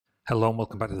Hello and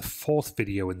welcome back to the fourth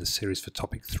video in the series for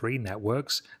topic 3,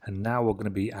 networks, and now we're going to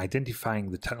be identifying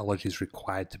the technologies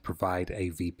required to provide a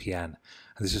VPN, and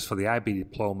this is for the IB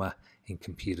Diploma in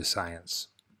Computer Science.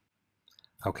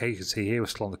 Okay, you can see here we're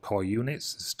still on the core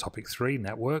units. This is topic 3,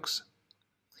 networks,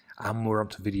 and we're on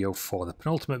to video 4, the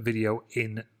penultimate video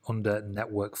under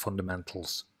network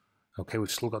fundamentals. Okay,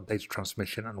 we've still got data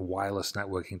transmission and wireless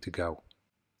networking to go.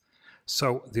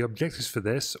 So the objectives for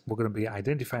this, we're going to be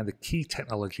identifying the key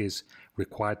technologies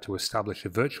required to establish a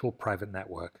virtual private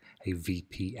network, a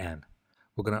VPN.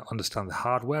 We're going to understand the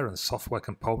hardware and software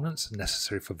components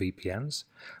necessary for VPNs.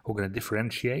 We're going to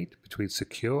differentiate between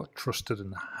secure, trusted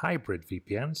and hybrid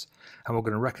VPNs, and we're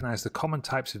going to recognize the common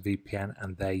types of VPN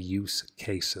and their use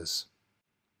cases.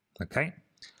 Okay,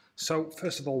 so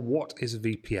first of all, what is a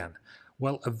VPN?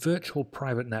 Well, a virtual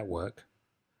private network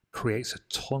creates a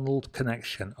tunneled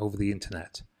connection over the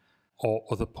internet or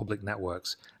other public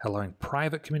networks, allowing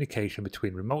private communication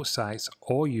between remote sites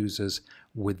or users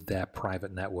with their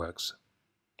private networks.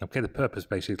 Okay, the purpose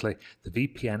basically, the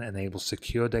VPN enables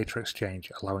secure data exchange,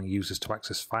 allowing users to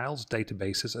access files,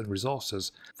 databases and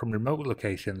resources from remote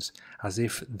locations as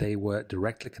if they were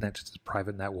directly connected to the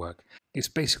private network. It's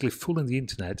basically fooling the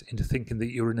internet into thinking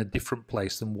that you're in a different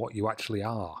place than what you actually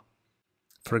are.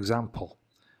 For example,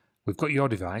 we've got your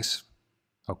device,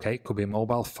 okay, it could be a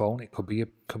mobile phone, it could be a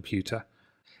computer.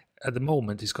 At the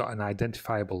moment, it's got an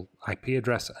identifiable IP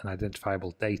address and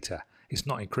identifiable data. It's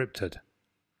not encrypted,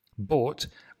 but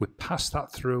we pass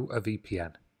that through a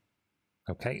VPN.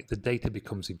 Okay, the data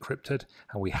becomes encrypted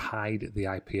and we hide the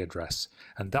IP address,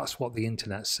 and that's what the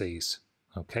internet sees.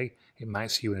 Okay, it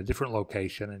might see you in a different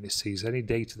location and it sees any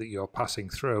data that you're passing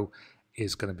through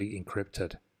is going to be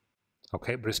encrypted.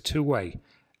 Okay, but it's two-way.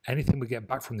 Anything we get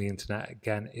back from the internet,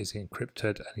 again, is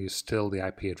encrypted and still the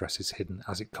IP address is hidden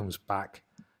as it comes back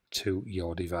to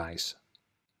your device.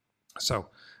 So,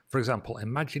 for example,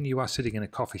 imagine you are sitting in a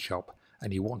coffee shop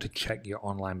and you want to check your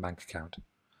online bank account.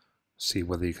 See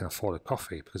whether you can afford a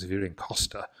coffee, because if you're in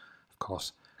Costa, of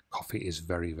course, coffee is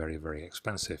very, very, very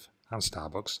expensive, and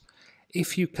Starbucks.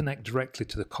 If you connect directly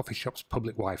to the coffee shop's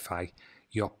public Wi-Fi,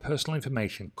 your personal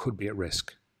information could be at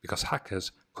risk because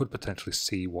hackers could potentially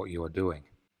see what you are doing.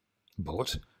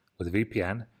 But with a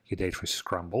VPN, your data is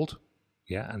scrambled,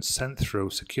 and sent through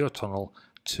a secure tunnel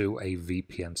to a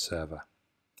VPN server.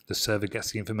 The server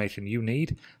gets the information you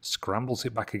need, scrambles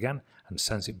it back again, and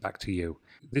sends it back to you.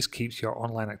 This keeps your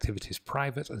online activities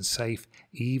private and safe,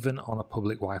 even on a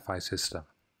public Wi-Fi system.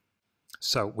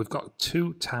 So we've got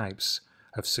two types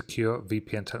of secure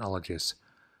VPN technologies.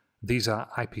 These are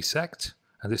IPsec,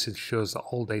 and this ensures that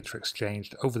all data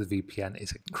exchanged over the VPN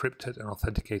is encrypted and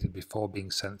authenticated before being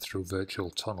sent through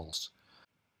virtual tunnels.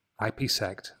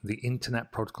 IPsec, the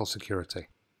Internet Protocol Security.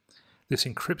 This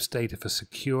encrypts data for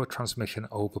secure transmission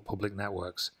over public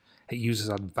networks. It uses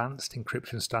advanced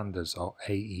encryption standards, or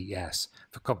AES,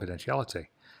 for confidentiality.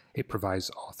 It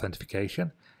provides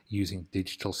authentication using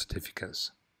digital certificates.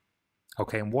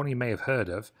 Okay, and one you may have heard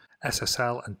of,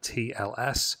 SSL and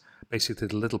TLS, basically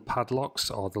the little padlocks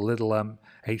or the little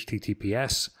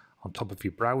HTTPS on top of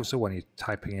your browser when you're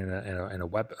typing in a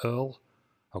web URL.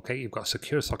 Okay, you've got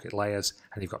secure socket layers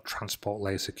and you've got transport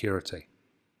layer security.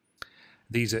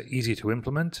 These are easy to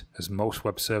implement as most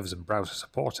web servers and browsers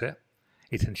support it.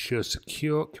 It ensures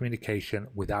secure communication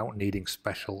without needing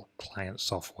special client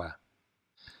software.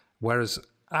 Whereas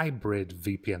hybrid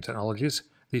VPN technologies,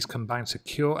 these combine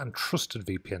secure and trusted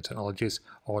VPN technologies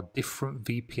or different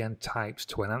VPN types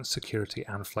to enhance security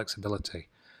and flexibility.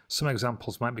 Some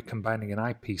examples might be combining an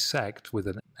IPsec with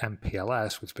an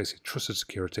MPLS, which is basically trusted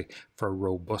security, for a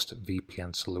robust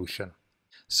VPN solution.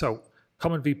 So,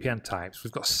 common VPN types,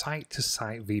 we've got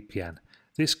site-to-site VPN.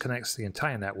 This connects the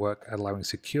entire network, allowing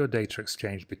secure data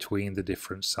exchange between the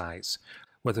different sites.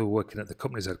 Whether we're working at the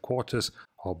company's headquarters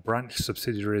or branch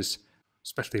subsidiaries,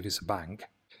 especially if it's a bank,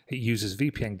 it uses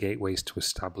VPN gateways to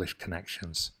establish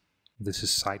connections. This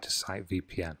is site-to-site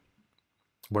VPN.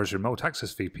 Whereas remote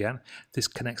access VPN, this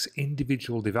connects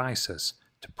individual devices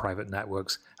to private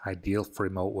networks, ideal for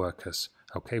remote workers.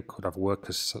 Okay, we could have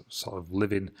workers sort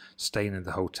of staying in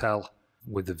the hotel.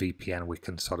 With the VPN, we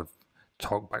can sort of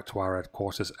talk back to our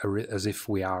headquarters as if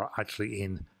we are actually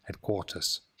in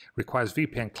headquarters. Requires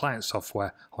VPN client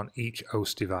software on each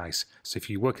host device. So if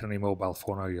you're working on your mobile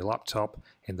phone or your laptop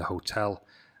in the hotel,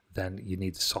 then you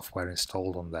need the software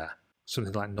installed on there.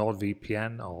 Something like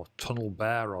NordVPN or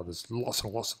TunnelBear, or there's lots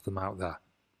and lots of them out there.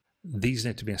 These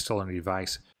need to be installed on your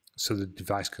device so the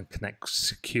device can connect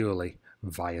securely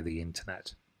via the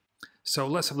internet. So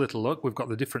let's have a little look. We've got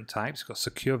the different types. We've got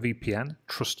secure VPN,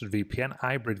 trusted VPN,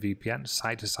 hybrid VPN,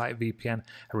 site-to-site VPN,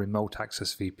 and remote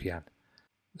access VPN.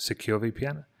 secure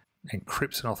VPN,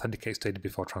 encrypts and authenticates data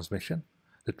before transmission.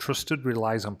 The trusted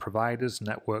relies on providers'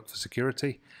 network for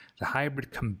security. The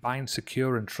hybrid combines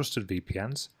secure and trusted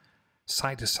VPNs.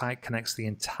 Site-to-site connects the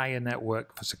entire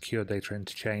network for secure data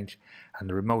interchange, and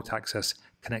the remote access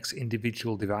connects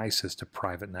individual devices to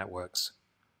private networks.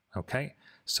 Okay,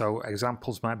 so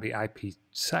examples might be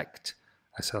IPsec,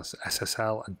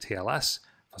 SSL, and TLS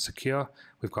for secure.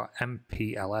 We've got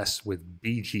MPLS with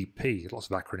BGP, lots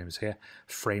of acronyms here,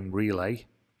 frame relay,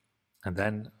 and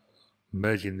then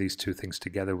merging these two things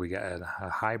together, we get a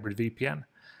hybrid VPN.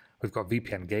 We've got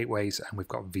VPN gateways, and we've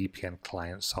got VPN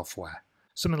client software.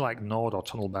 Something like Nord or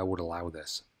TunnelBell would allow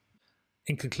this.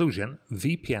 In conclusion,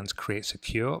 VPNs create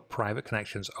secure, private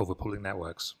connections over public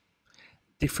networks.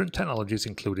 Different technologies,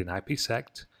 including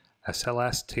IPsec,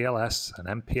 SLS, TLS,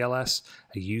 and MPLS,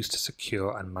 are used to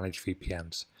secure and manage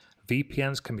VPNs.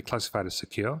 VPNs can be classified as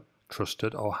secure,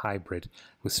 trusted, or hybrid,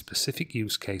 with specific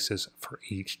use cases for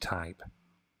each type.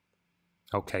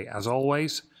 Okay, as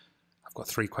always, I've got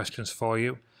 3 questions for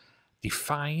you.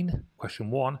 Define, question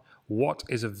 1, what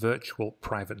is a virtual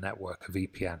private network, a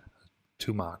VPN?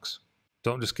 2 marks.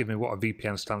 Don't just give me what a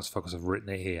VPN stands for because I've written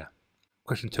it here.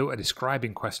 Question 2, a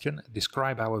describing question.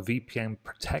 Describe how a VPN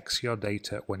protects your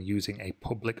data when using a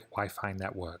public Wi-Fi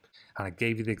network. And I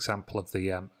gave you the example of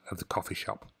the coffee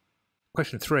shop.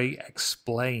 Question 3,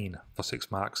 explain, for 6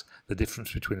 marks, the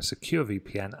difference between a secure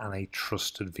VPN and a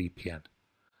trusted VPN.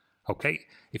 Okay,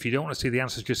 if you don't want to see the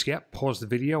answers just yet, pause the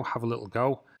video, have a little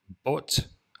go, but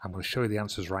I'm going to show you the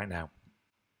answers right now.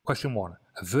 Question 1,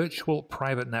 a virtual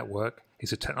private network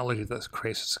is a technology that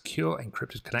creates a secure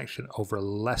encrypted connection over a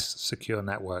less secure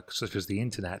network, such as the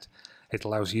internet. It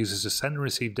allows users to send and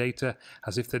receive data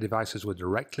as if their devices were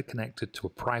directly connected to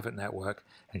a private network,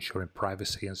 ensuring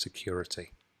privacy and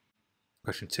security.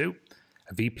 Question 2,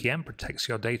 a VPN protects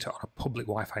your data on a public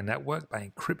Wi-Fi network by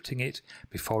encrypting it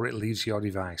before it leaves your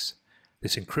device.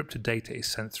 This encrypted data is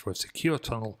sent through a secure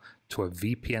tunnel to a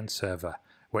VPN server,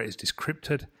 where it is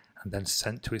decrypted and then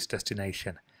sent to its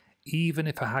destination. Even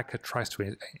if a hacker tries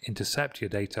to intercept your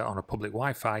data on a public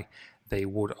Wi-Fi, they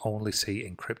would only see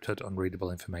encrypted, unreadable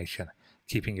information,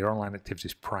 keeping your online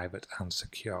activities private and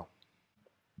secure.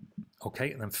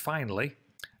 Okay, and then finally,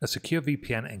 a secure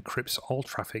VPN encrypts all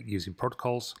traffic using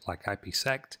protocols like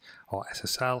IPsec or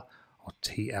SSL or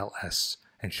TLS,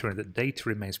 ensuring that data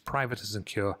remains private and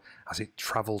secure as it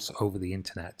travels over the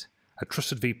internet. A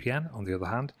trusted VPN, on the other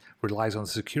hand, relies on the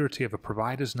security of a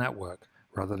provider's network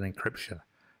rather than encryption.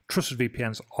 Trusted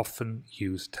VPNs often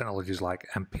use technologies like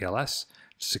MPLS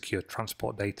to secure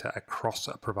transport data across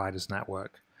a provider's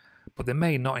network, but they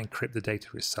may not encrypt the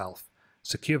data itself.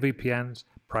 Secure VPNs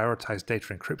prioritize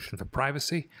data encryption for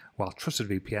privacy, while trusted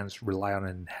VPNs rely on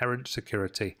inherent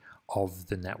security of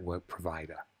the network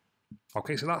provider.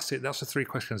 Okay, so that's it. That's the 3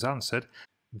 questions answered.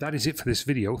 That is it for this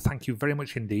video. Thank you very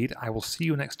much indeed. I will see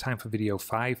you next time for video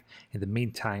 5. In the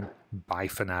meantime, bye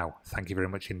for now. Thank you very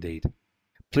much indeed.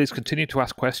 Please continue to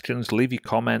ask questions, leave your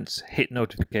comments, hit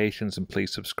notifications, and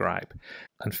please subscribe.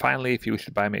 And finally, if you wish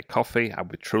to buy me a coffee, I'd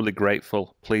be truly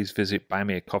grateful. Please visit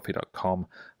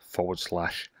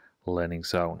buymeacoffee.com/learning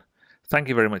zone. Thank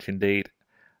you very much indeed.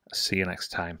 See you next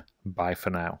time. Bye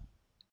for now.